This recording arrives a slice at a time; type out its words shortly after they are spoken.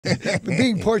But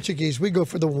being Portuguese, we go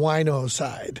for the wino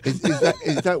side. Is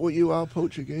that what you are,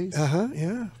 Portuguese?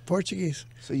 Yeah, Portuguese.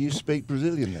 So you speak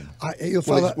Brazilian then?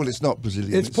 Well, It's not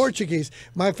Brazilian. it's Portuguese.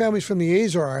 My family's from the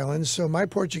Azores Islands, so my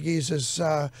Portuguese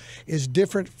is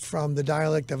different from the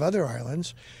dialect of other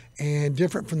islands, and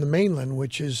different from the mainland,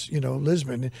 which is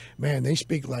Lisbon. Man, they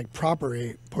speak like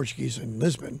proper Portuguese in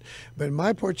Lisbon, but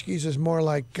my Portuguese is more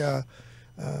like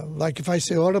if I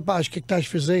say "Ora paz, que estás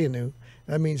fazendo?"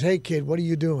 That means, "Hey kid, what are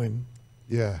you doing?"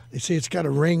 Yeah. You see, it's got a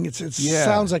ring. It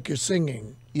sounds like you're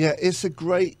singing. Yeah, it's a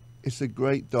great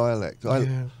dialect.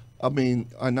 Yeah. I mean,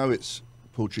 I know it's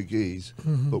Portuguese,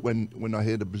 Mm-hmm. but when I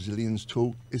hear the Brazilians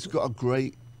talk, it's got a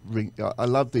great ring. I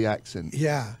love the accent.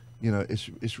 Yeah.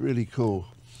 It's really cool.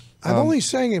 I've only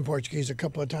sang in Portuguese a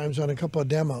couple of times on a couple of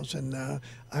demos, and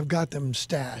I've got them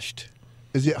stashed.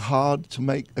 Is it hard to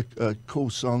make a cool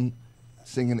song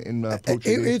singing in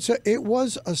Portuguese? It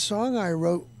was a song I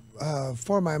wrote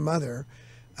for my mother,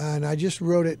 and I just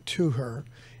wrote it to her,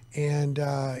 and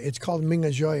it's called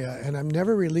Minha Joia, and I've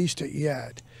never released it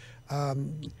yet.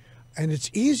 And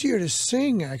it's easier to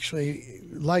sing, actually,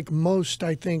 like most,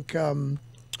 I think,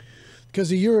 because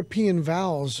the European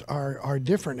vowels are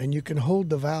different, and you can hold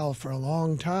the vowel for a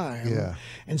long time. Yeah.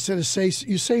 Instead of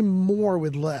you say more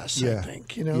with less, Yeah. I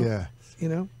think, Yeah.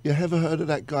 You ever heard of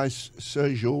that guy,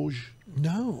 Sir George?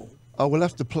 No. Oh, we'll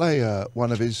have to play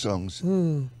one of his songs,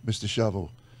 Mr. Shovel.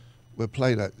 We'll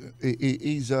play that.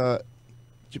 He's.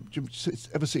 Do you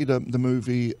ever see the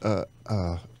movie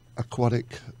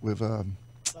Aquatic with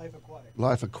Life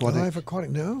Aquatic? Life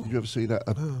Aquatic, no. Did you ever see that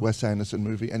Wes Anderson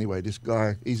movie? Anyway, this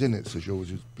guy, he's in it, Sir George,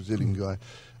 he's a Brazilian guy,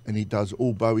 and he does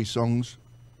all Bowie songs,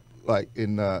 like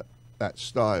in that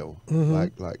style,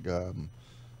 like what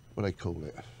do they call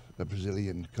it? The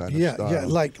Brazilian kind of style. Yeah,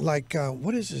 like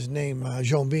what is his name?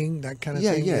 João Bing, that kind of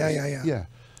thing.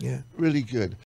 Yeah. Really good.